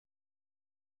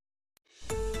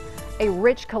A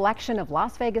rich collection of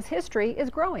Las Vegas history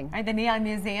is growing. Right, the Neon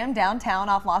Museum downtown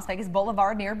off Las Vegas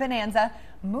Boulevard near Bonanza,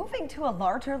 moving to a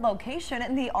larger location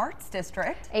in the Arts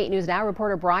District. 8 News Now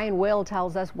reporter Brian Will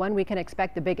tells us when we can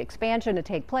expect the big expansion to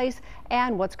take place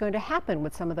and what's going to happen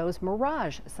with some of those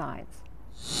mirage signs.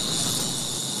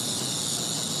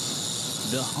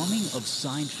 The humming of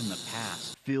signs from the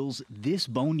past fills this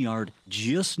boneyard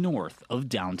just north of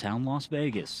downtown Las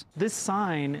Vegas. This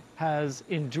sign has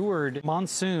endured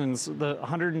monsoons, the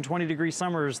 120-degree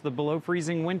summers, the below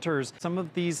freezing winters. Some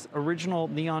of these original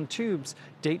neon tubes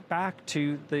date back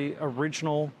to the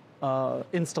original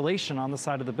installation on the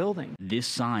side of the building. This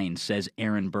sign, says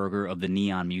Aaron Berger of the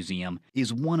Neon Museum,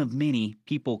 is one of many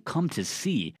people come to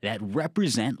see that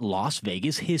represent Las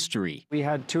Vegas history. We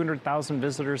had 200,000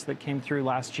 visitors that came through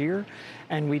last year,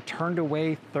 and we turned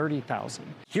away 30,000.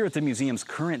 Here at the museum's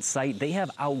current site, they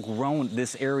have outgrown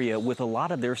this area with a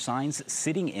lot of their signs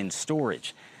sitting in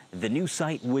storage. The new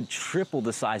site would triple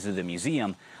the size of the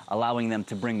museum, allowing them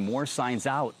to bring more signs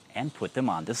out and put them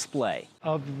on display.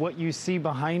 Of what you see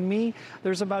behind me,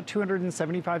 there's about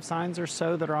 275 signs or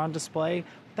so that are on display.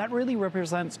 That really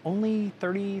represents only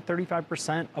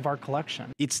 30–35% of our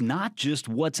collection. It's not just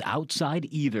what's outside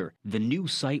either. The new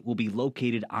site will be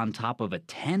located on top of a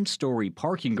 10-story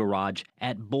parking garage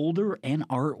at Boulder and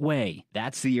Art Way.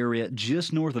 That's the area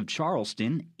just north of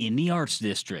Charleston in the Arts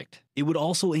District. It would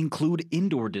also include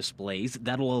indoor displays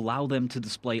that'll allow them to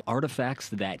display artifacts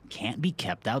that can't be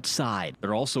kept outside.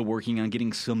 They're also working on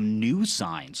getting some new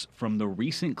signs from the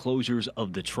recent closures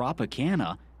of the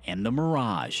Tropicana and the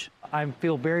Mirage. I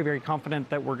feel very, very confident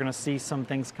that we're going to see some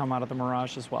things come out of the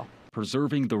Mirage as well.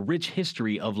 Preserving the rich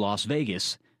history of Las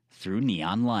Vegas through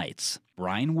neon lights.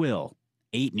 Brian Will,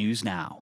 8 News Now.